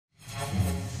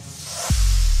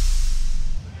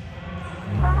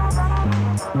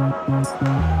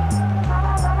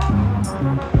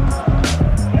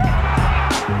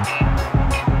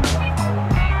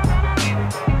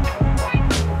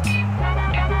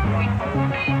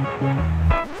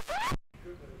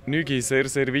Nygi, sehr,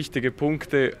 sehr wichtige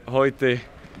Punkte heute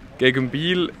gegen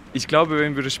Biel. Ich glaube,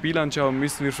 wenn wir das Spiel anschauen,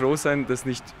 müssen wir froh sein, dass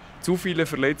nicht zu viele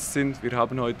verletzt sind. Wir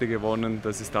haben heute gewonnen,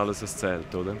 das ist alles, was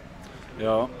zählt, oder?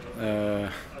 Ja,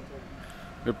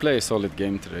 we play a solid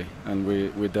game today, and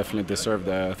we definitely deserve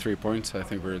the 3 points. I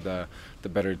think we're the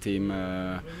better team.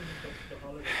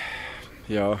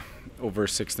 Yeah, over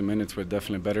 60 minutes we're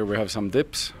definitely better. We have some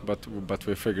dips, but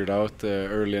we figured out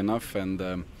early enough, and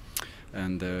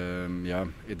yeah,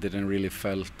 it didn't really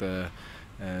felt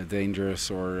dangerous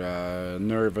or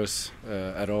nervous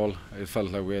at all. It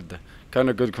felt like we had kind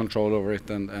of good control over it,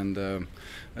 and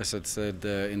as I said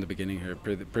in the beginning here,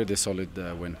 pretty solid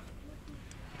win.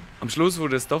 Am Schluss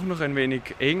wurde es doch noch ein wenig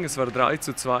eng, es war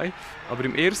 3:2, aber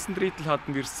im ersten Drittel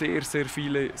hatten wir sehr, sehr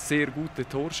viele, sehr gute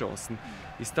Torchancen.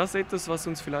 Ist das etwas, was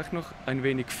uns vielleicht noch ein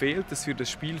wenig fehlt, dass wir das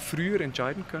Spiel früher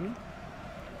entscheiden können?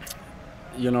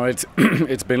 You know, it's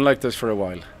been like this for a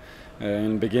while.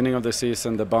 In the beginning of the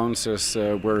season, the bounces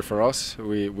were for us.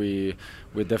 We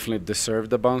definitely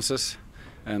deserved the bounces,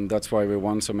 and that's why we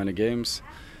won so many games.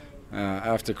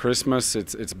 After Christmas,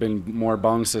 it's been more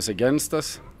bounces against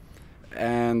us,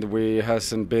 and we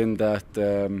hasn't been that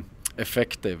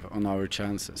effective on our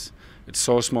chances. It's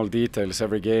so small details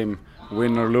every game,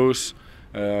 win or lose.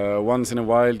 Once in a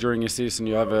while during a season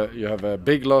you have a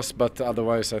big loss, but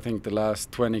otherwise I think the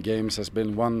last 20 games has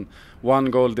been one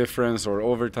goal difference or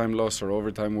overtime loss or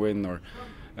overtime win, or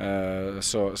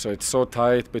so it's so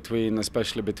tight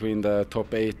especially between the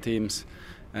top 8 teams.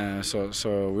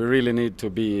 So we really need to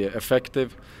be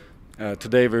effective.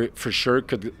 Today we for sure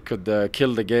could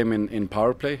kill the game in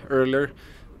power play earlier.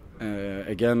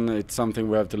 Again, it's something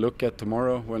we have to look at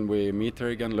tomorrow when we meet her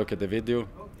again. Look at the video,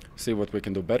 see what we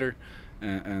can do better.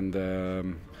 And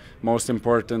most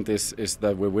important is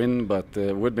that we win, but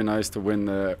it would be nice to win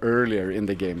earlier in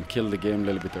the game, kill the game a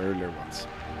little bit earlier once.